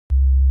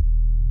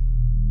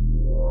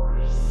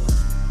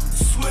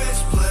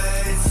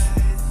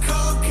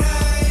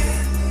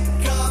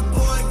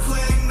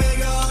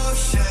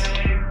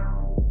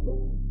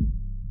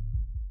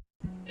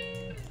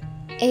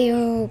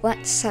Yo,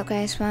 what's up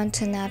guys, welcome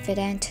to another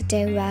video, and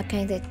today we are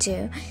going to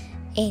do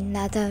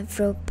another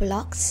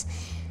Roblox,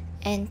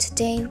 and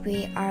today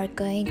we are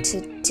going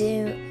to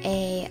do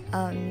a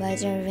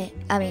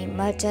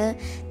murder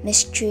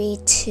mystery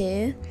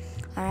 2.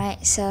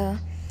 Alright, so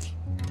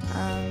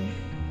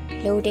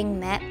loading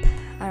map.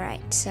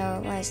 Alright,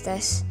 so what is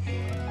this?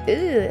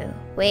 Ooh,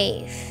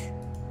 wave.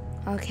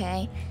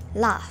 Okay,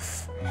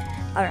 laugh.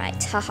 Alright,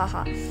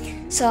 hahaha.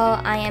 So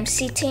I am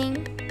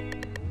sitting.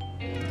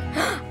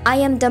 I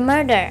am the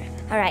murderer.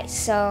 Alright,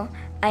 so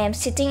I am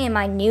sitting in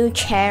my new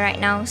chair right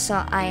now,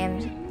 so I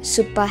am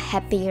super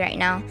happy right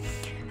now.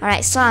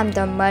 Alright, so I'm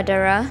the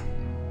murderer,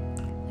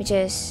 which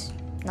is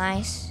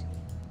nice.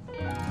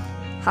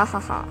 Ha ha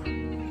ha.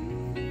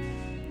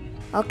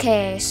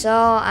 Okay, so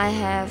I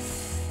have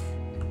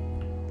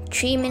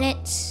 3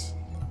 minutes.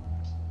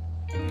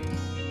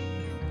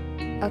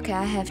 Okay,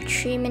 I have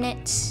 3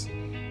 minutes.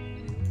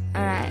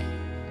 Alright.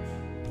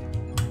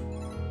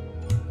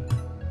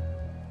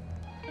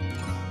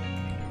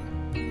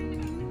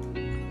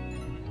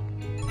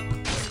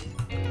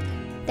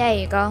 There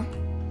you go.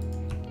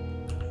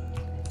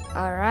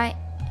 Alright.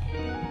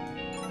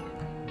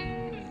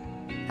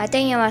 I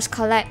think you must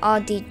collect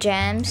all the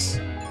gems.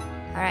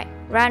 Alright.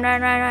 Run,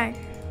 run, run, run.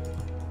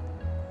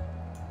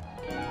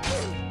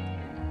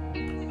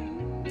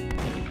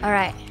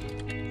 Alright.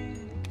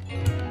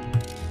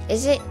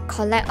 Is it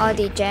collect all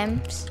the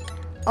gems?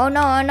 Oh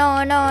no, oh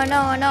no, oh no, oh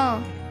no, oh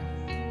no.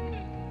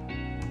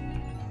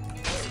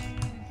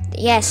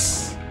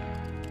 Yes.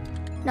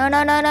 No,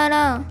 no, no, no,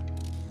 no.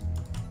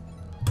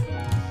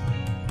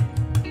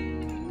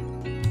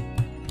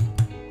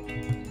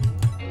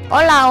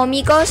 Hola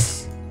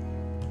amigos.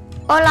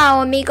 Hola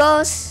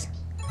amigos.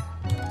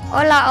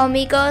 Hola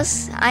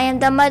amigos. I am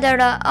the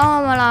murderer.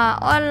 Hola,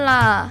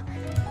 hola.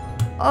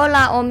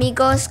 Hola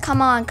amigos.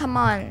 Come on, come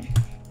on.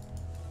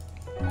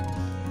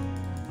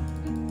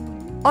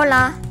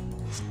 Hola.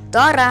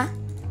 Dora.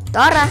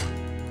 Dora.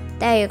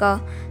 There you go.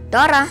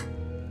 Dora.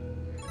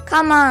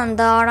 Come on,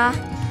 Dora.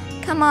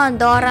 Come on,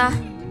 Dora.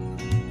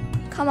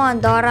 Come on,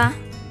 Dora.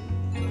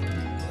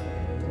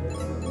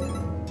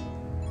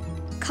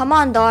 Come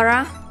on,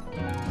 Dora.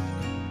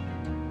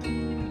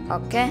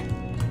 Okay.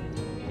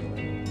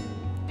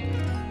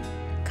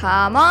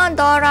 Come on,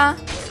 Dora.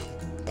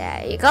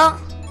 There you go.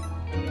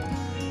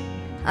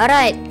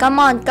 Alright, come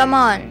on, come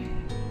on.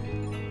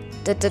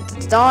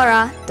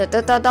 Dora,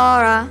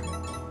 Dora.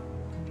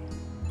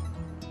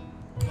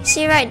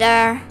 See right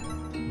there.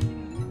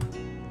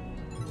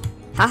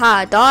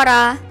 Haha,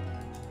 Dora.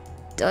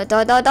 Dora.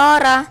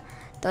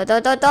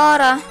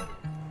 Dora.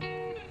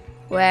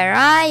 Where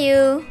are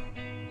you?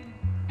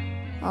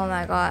 Oh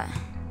my god.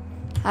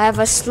 I have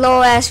a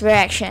slow ass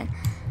reaction.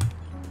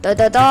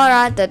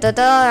 Dora.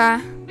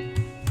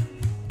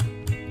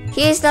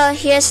 Here's the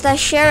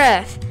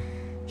sheriff.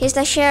 Here's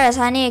the sheriff.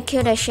 I need to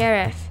kill the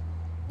sheriff.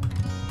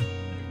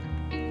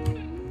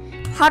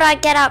 How do I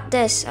get up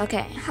this?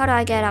 Okay, how do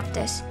I get up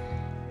this?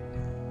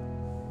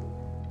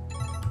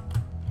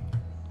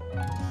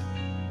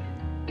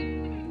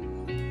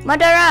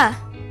 Murderer!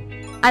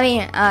 I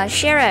mean,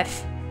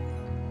 sheriff.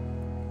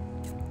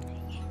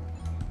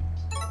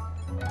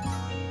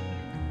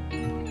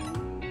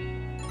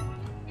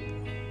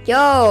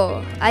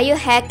 Yo, are you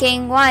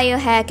hacking? Why are you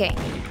hacking?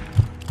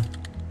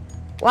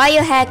 Why are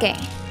you hacking?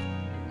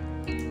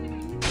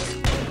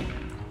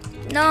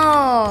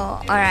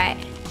 No! Alright.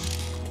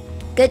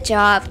 Good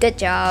job, good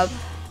job.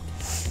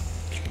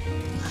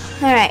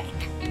 Alright.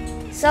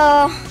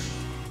 So,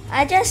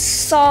 I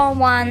just saw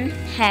one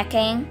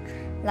hacking.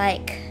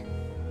 Like,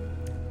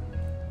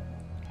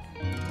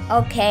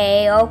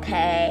 okay.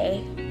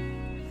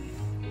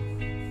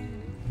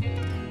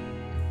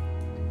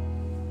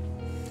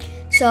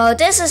 So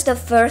this is the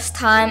first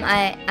time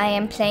I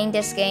am playing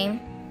this game.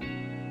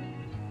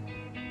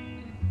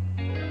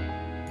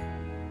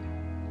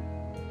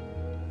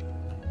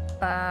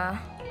 I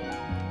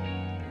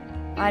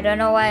don't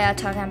know what you're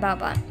talking about,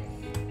 but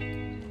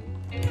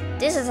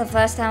this is the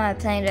first time I'm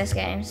playing this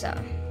game, so.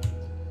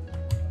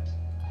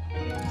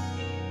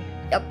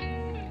 Yup.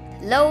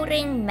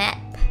 Loading map.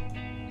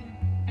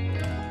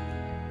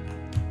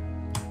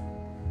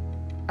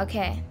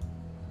 Okay.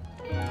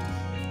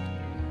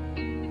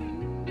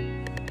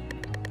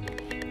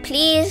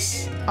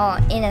 Please. Oh,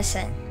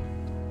 innocent.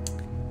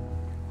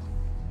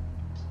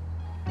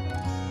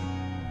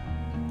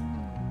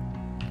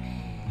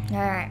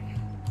 Alright.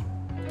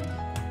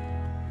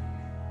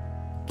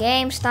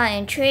 Game start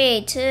in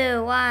 3,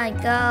 2,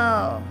 1,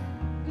 go.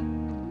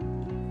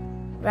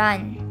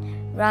 Run.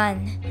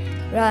 Run.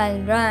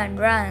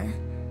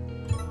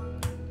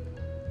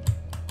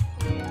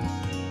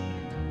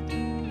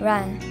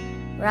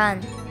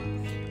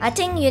 I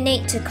think you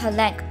need to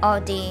collect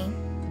all the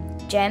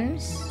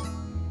gems.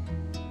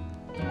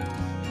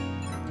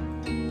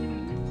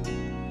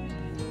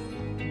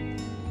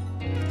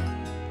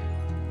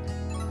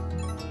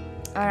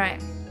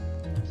 Alright.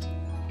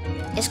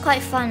 It's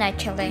quite fun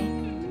actually.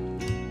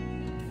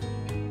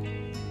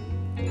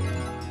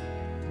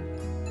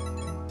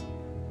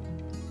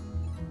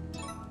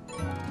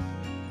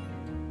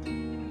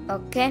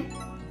 Okay.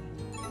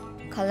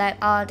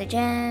 Collect all the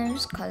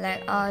gems.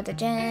 Collect all the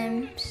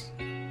gems.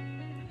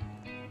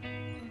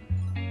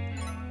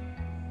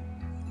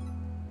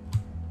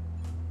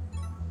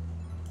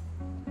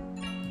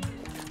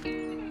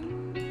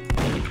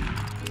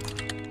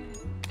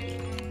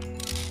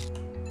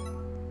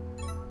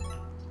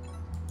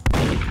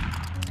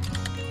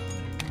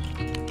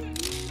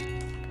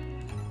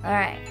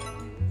 Alright.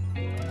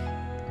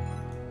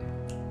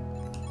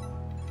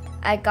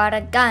 I got a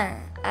gun.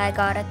 I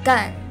got a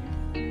gun.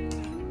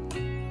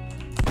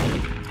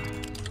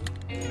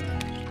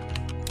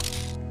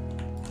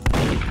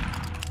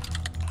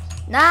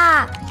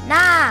 Nah,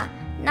 nah,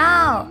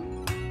 no.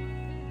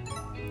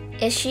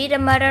 Is she the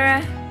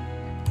murderer?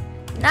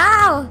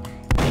 No!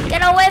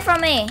 Get away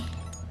from me!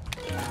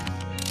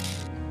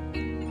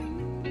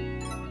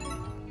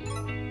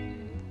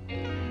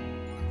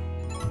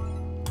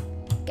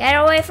 Get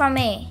away from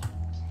me!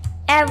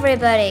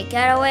 Everybody,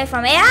 get away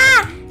from me!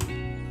 Ah!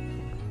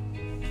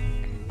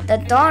 The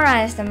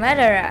Dora is the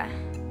murderer.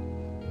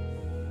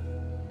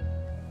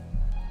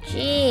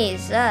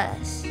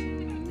 Jesus.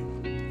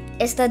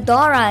 It's the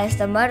Dora is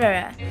the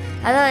murderer.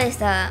 I thought it's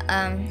the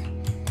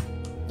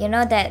you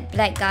know that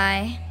black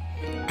guy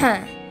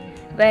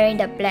wearing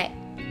the black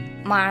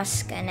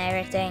mask and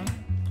everything.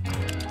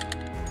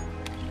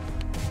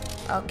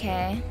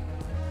 Okay.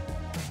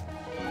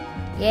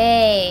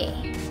 Yay.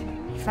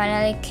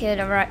 Finally killed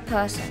the right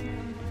person.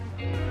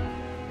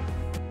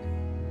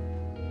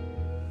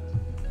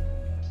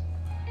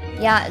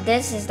 Yeah,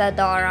 this is the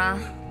Dora.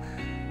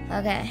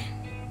 Okay.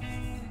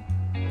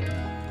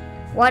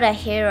 What a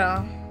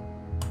hero.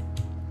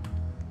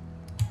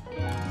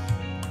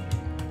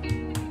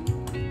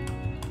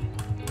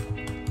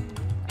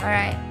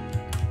 Alright.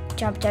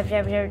 Jump, jump,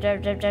 jump, jump,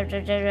 jump, jump, jump,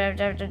 jump, jump,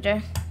 jump, jump,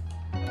 jump.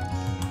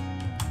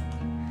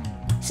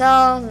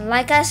 So,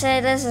 like I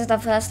said, this is the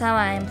first time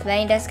I'm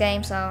playing this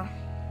game, so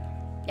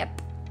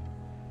yep.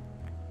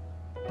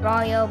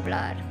 Royal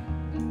Blood.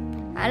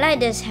 I like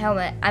this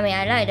helmet. I mean,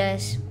 I like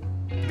this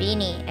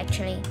beanie,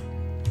 actually.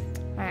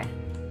 Alright.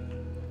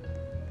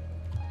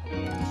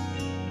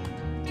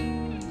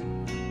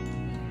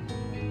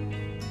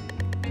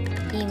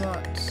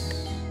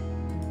 Emotes.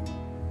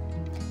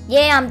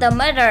 Yeah, I'm the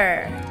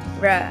murderer.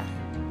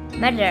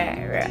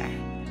 Murderer.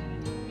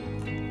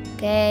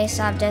 Okay,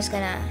 so I'm just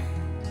gonna...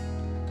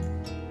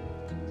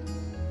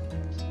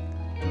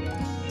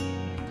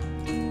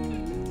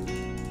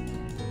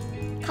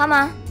 Come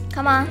on,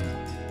 come on.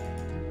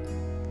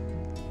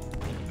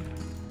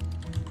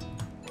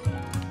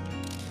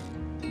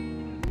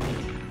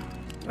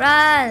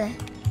 Run!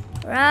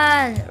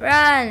 Run!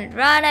 Run!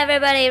 Run,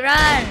 everybody,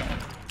 run!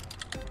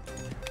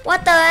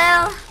 What the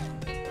hell?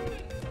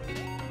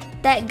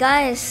 That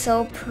guy is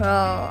so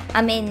pro.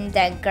 I mean,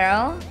 that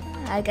girl,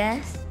 I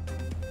guess.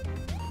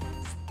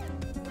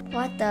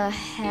 What the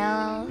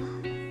hell?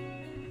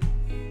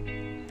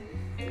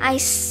 I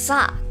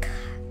suck.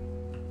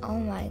 Oh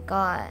my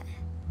god.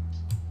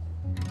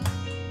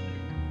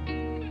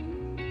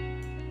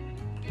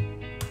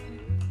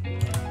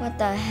 What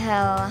the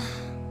hell?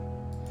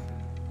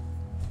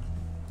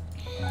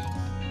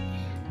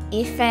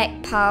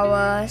 Effect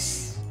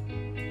powers.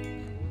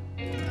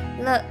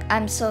 Look,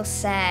 I'm so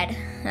sad.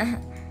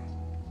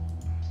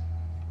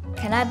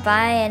 Can I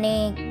buy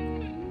any?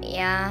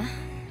 Yeah.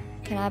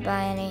 Can I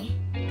buy any?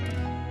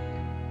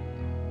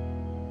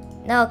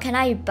 No, can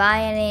I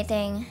buy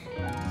anything?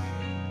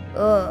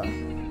 Oh.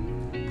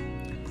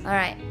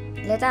 Alright.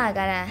 Later I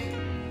gotta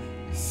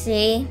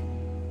see.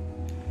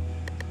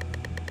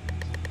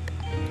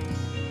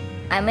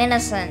 I'm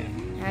innocent.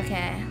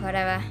 Okay,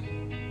 whatever.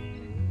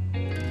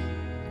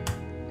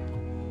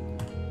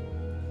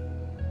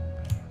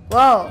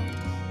 Whoa.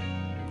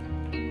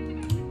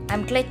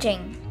 I'm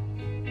glitching.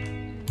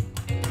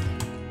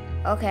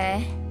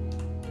 Okay.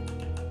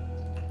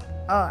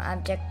 Oh,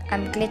 I'm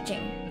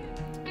glitching.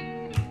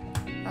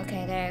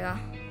 Okay, there you go.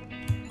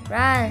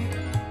 Run.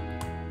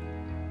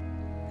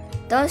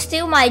 Don't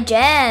steal my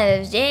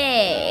gems.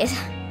 Yes.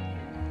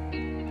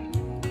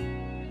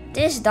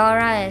 This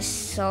Dora is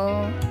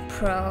so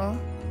pro.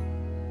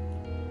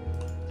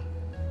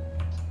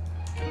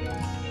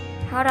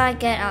 How do I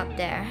get up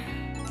there?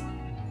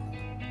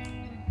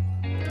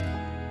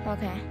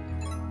 Okay.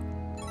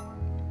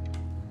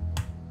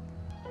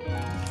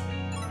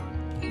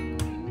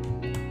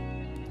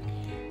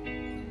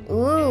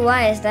 Ooh,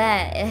 what is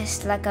that?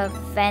 It's like a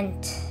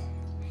vent.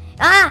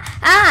 Ah!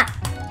 Ah!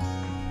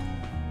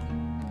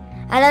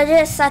 I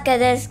just suck at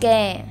this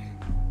game.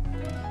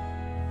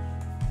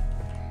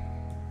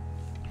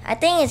 I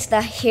think it's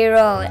the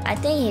hero. I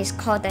think he's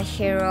called the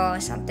hero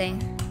or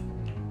something.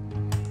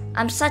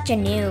 I'm such a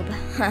noob.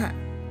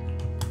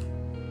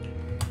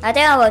 I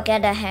think I will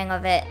get the hang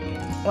of it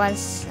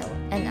once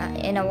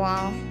in a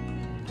while.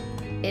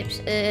 Oops,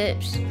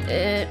 oops,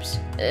 oops,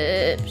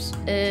 oops,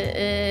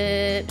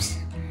 oops.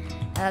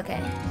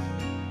 Okay.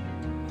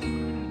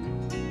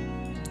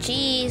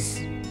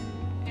 Jeez.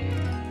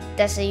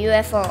 That's a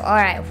UFO.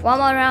 Alright, one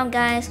more round,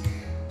 guys.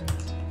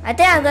 I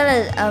think I'm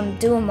gonna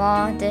do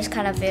more this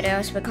kind of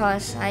videos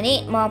because I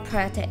need more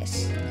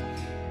practice.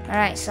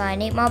 Alright, so I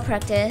need more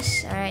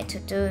practice, alright, to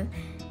do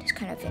this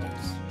kind of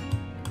videos.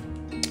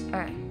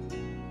 Alright.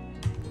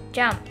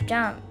 Jump,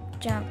 jump,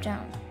 jump,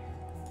 jump.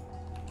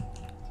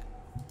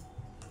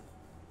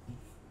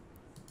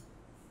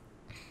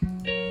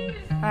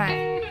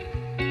 Alright.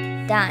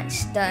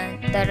 Dance. Dun,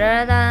 da,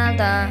 da, da,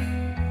 da.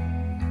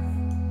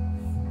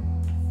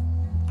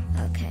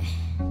 Okay.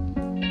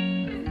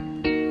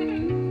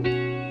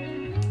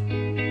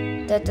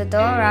 Da, da,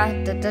 Dora.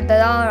 Da, da, da,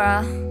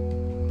 Dora.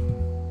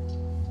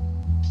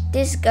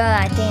 This girl,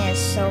 I think, is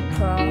so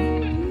pro.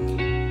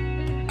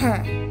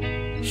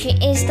 She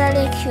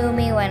instantly killed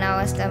me when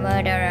I was the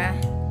murderer.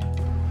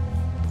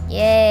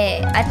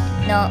 Yeah.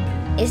 No,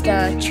 it's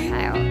the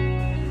child.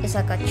 It's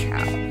like a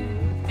child.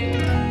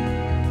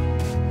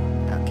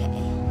 Okay.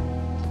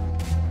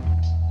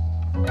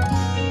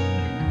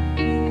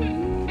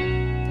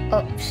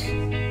 Oops.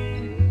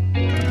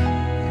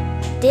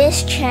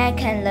 This chair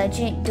can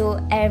legit do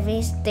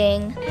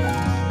everything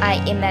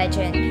I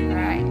imagine.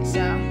 Alright,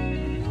 so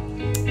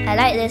I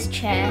like this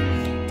chair.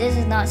 This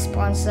is not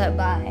sponsored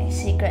by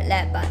Secret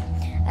Lab, but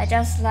I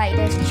just like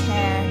this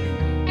chair.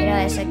 You know,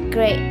 it's a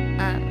great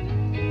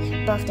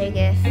birthday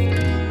gift.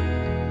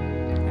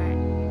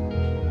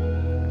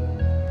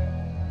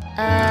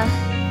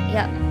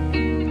 Yep.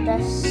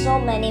 There's so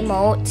many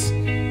modes.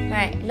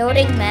 Alright,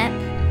 loading map.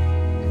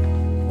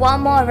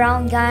 One more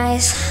round,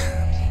 guys,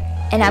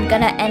 and I'm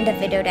gonna end the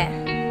video there.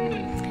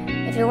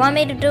 If you want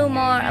me to do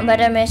more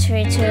Murder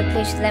Mystery 2,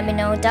 please let me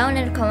know down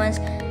in the comments.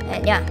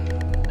 And yeah,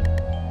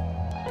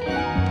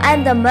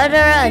 I'm the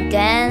murderer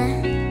again.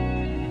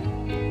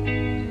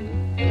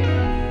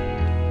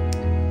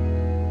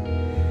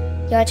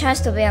 Your chance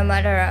to be a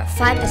murderer,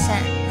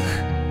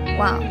 5%.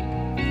 Wow.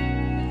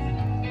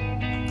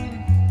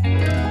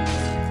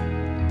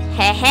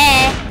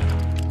 Hehe.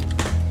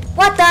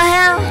 What the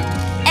hell?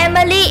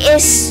 Emily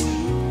is...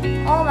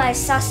 Oh my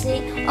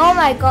sussy. Oh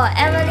my god,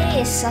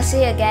 Emily is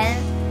sussy again.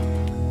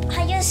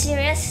 Are you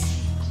serious?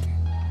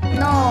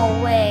 No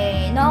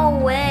way. No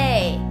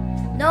way.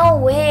 No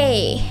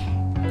way.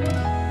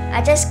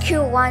 I just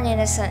killed one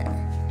innocent.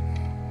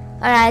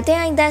 Alright, I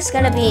think that's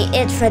gonna be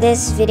it for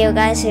this video,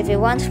 guys. If you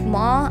want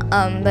more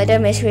Murder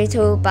Mystery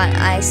 2 but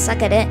I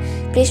suck at it,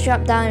 please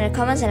drop down in the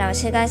comments and I will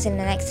see you guys in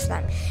the next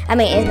time. In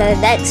the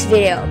next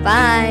video.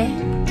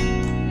 Bye.